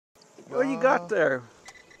What you got there?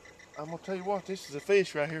 I'm gonna tell you what, this is a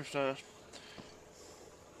fish right here, son.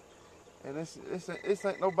 And this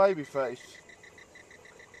ain't no baby face.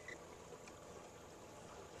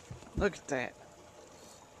 Look at that.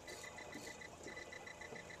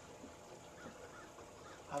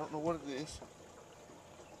 I don't know what it is.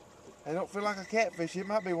 It don't feel like a catfish. It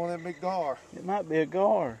might be one of them big gar. It might be a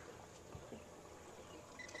gar.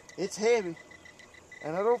 It's heavy.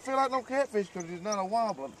 And I don't feel like no catfish because there's not a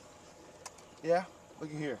wobbling. Yeah,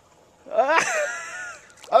 look at here.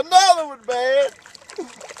 Another one, man.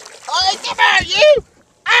 Hey, come on, you!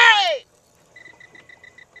 Hey!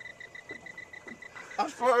 I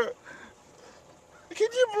swear. Can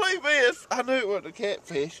you believe this? I knew it wasn't a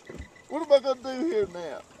catfish. What am I going to do here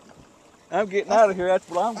now? I'm getting out of here. That's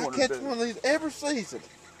what I'm going to do. I catch one of these every season.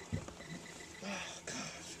 Oh,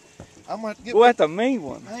 gosh. I'm going to get Boy, that's a mean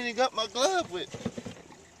one. I ain't even got my glove with me.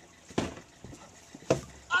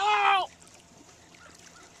 Oh!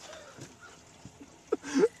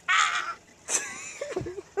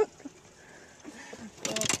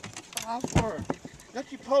 I swear.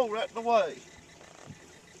 Got your pole right in the way.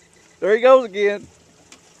 There he goes again.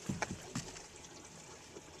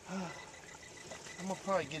 I'm going to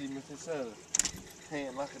probably get him with this other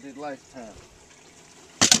hand like I did last time.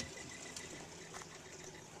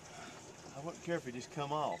 I wouldn't care if he just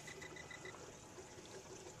come off.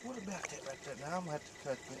 What about that right there? Now I'm going to have to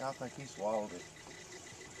cut it. I think he swallowed it.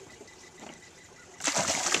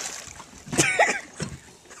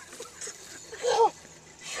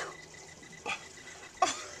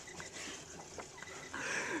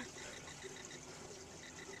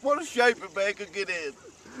 What a shape a man could get in.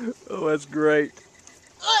 Oh, that's great.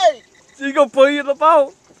 Hey! She's going to pull you in the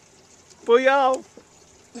boat. Pull you off.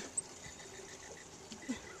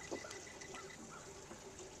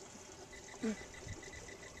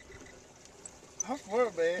 I swear,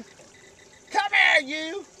 man. Come here,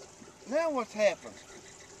 you! Now what's happened?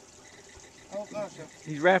 Oh, gosh.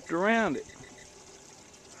 He's wrapped around it.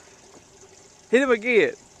 Hit him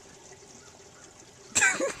again.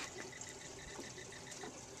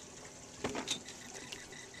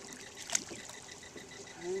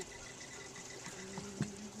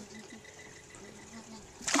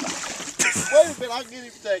 Wait a minute, I'll get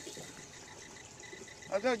him taken.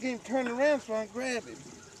 I gotta get him turned around so I can grab him.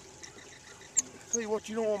 Tell you what,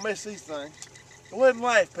 you don't want to mess these things. Go ahead and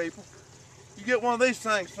laugh, people. You get one of these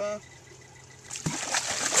things, son.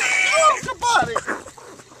 Oh, somebody!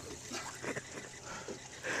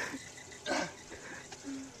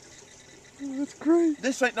 That's great.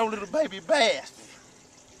 This ain't no little baby bass.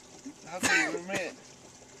 I'll tell you in a minute.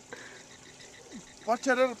 Watch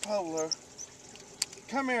that other pole there.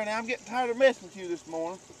 Come here now, I'm getting tired of messing with you this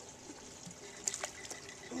morning.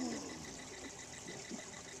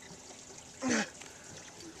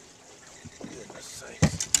 Goodness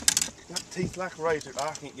sakes. Got teeth like a razor.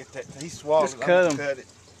 I can't get that. He swallowed Just it. cut I'm him. gonna cut it.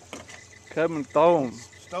 Cut him and throw him.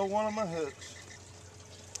 Stole one of my hooks.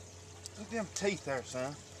 Look at them teeth there,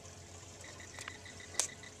 son.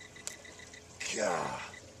 God.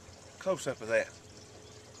 Close up of that.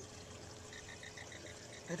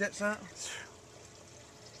 Ain't that something?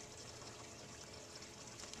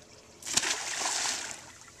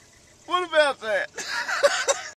 What about that?